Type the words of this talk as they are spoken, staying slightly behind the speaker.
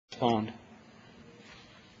postponed.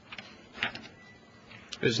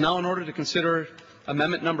 It is now in order to consider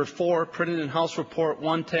Amendment Number 4, printed in House Report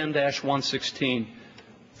 110-116.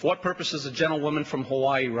 For what purpose does the gentlewoman from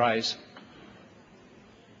Hawaii rise?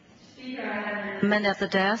 Amendment at the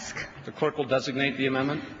desk. The clerk will designate the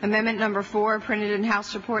amendment. Amendment Number 4, printed in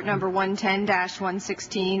House Report Number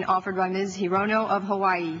 110-116, offered by Ms. Hirono of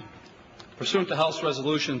Hawaii. Pursuant to House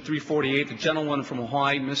Resolution 348, the gentlewoman from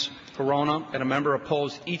Hawaii, Ms. Hirono, and a member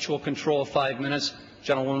opposed, each will control 5 minutes.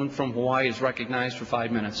 Gentlewoman from Hawaii is recognized for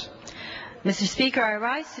 5 minutes. Mr. Speaker, I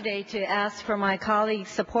rise today to ask for my colleagues'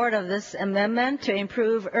 support of this amendment to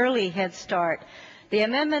improve early Head Start. The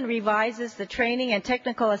amendment revises the training and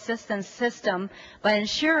technical assistance system by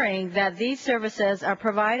ensuring that these services are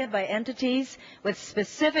provided by entities with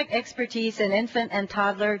specific expertise in infant and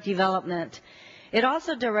toddler development. It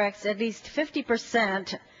also directs at least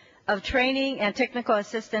 50% of training and technical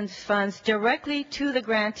assistance funds directly to the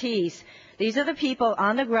grantees. These are the people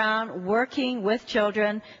on the ground working with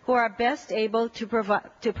children who are best able to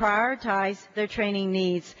prioritize their training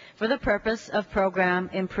needs for the purpose of program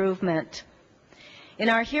improvement. In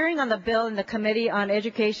our hearing on the bill in the Committee on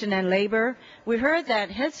Education and Labor, we heard that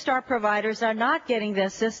Head Start providers are not getting the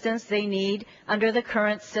assistance they need under the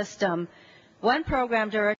current system. One program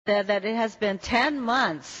director said that it has been 10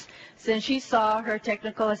 months since she saw her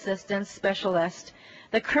technical assistance specialist.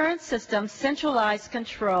 The current system's centralized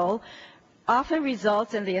control often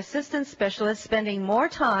results in the assistant specialist spending more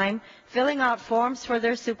time filling out forms for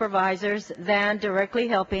their supervisors than directly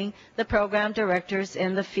helping the program directors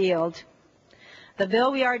in the field. The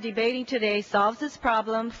bill we are debating today solves this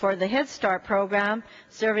problem for the Head Start program,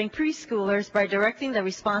 serving preschoolers by directing the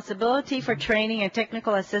responsibility for training and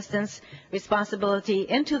technical assistance responsibility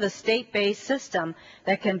into the state-based system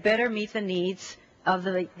that can better meet the needs of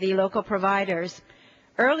the local providers.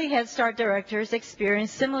 Early Head Start directors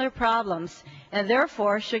experience similar problems and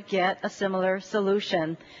therefore should get a similar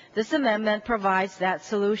solution. This amendment provides that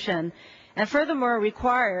solution, and furthermore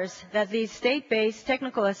requires that these state-based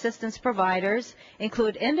technical assistance providers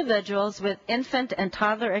include individuals with infant and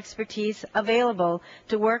toddler expertise available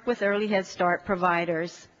to work with Early Head Start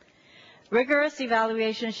providers. Rigorous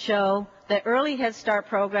evaluations show that Early Head Start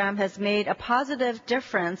program has made a positive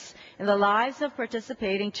difference in the lives of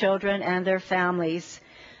participating children and their families.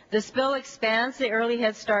 This bill expands the Early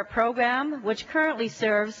Head Start program, which currently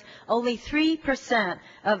serves only 3%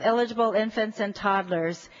 of eligible infants and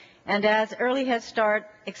toddlers. And as Early Head Start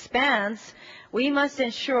expands, we must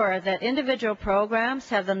ensure that individual programs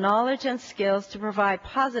have the knowledge and skills to provide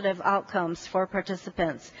positive outcomes for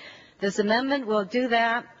participants. This amendment will do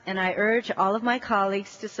that, and I urge all of my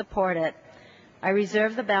colleagues to support it. I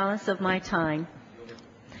reserve the balance of my time.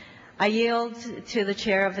 I yield to the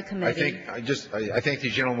chair of the committee. I thank the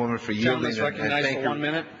gentlewoman for yielding. Recognized for 1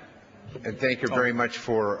 minute. And thank her very much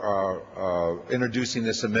for introducing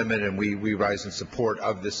this amendment, and we rise in support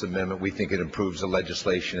of this amendment. We think it improves the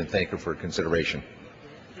legislation, and thank her for consideration.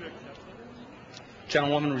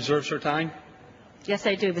 Gentlewoman reserves her time. Yes,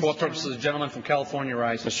 I do, Mr. For what purpose does the gentleman from California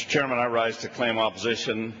rise? Mr. Chairman, I rise to claim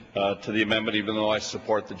opposition to the amendment, even though I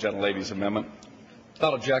support the gentlelady's amendment.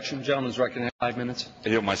 Without objection, the gentleman is recognized 5 minutes. I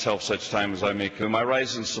yield myself such time as I may consume. I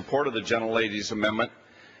rise in support of the gentlelady's amendment,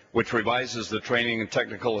 which revises the training and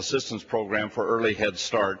technical assistance program for Early Head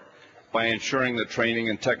Start by ensuring that training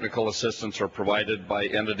and technical assistance are provided by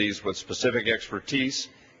entities with specific expertise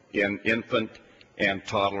in infant and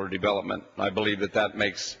toddler development. I believe that that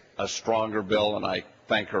makes a stronger bill, and I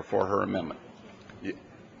thank her for her amendment.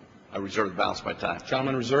 I reserve the balance of my time.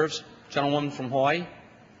 Gentleman reserves. Gentlewoman from Hawaii.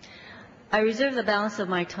 I reserve the balance of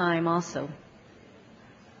my time also.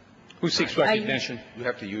 Who seeks recognition? You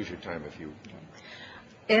have to use your time if you.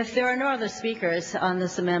 If there are no other speakers on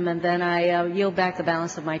this amendment, then I yield back the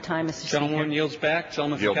balance of my time, Mr. Speaker. Gentlewoman yields back.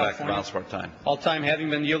 Gentleman from Yield California. back the balance of our time. All time having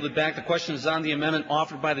been yielded back, the question is on the amendment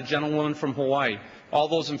offered by the gentlewoman from Hawaii. All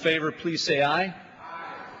those in favor, please say aye. Aye.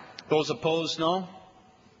 Those opposed, no.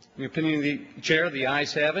 In the opinion of the chair, the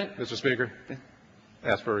ayes have it. Mr. Speaker,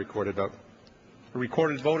 ask for a recorded vote. A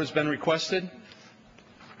recorded vote has been requested.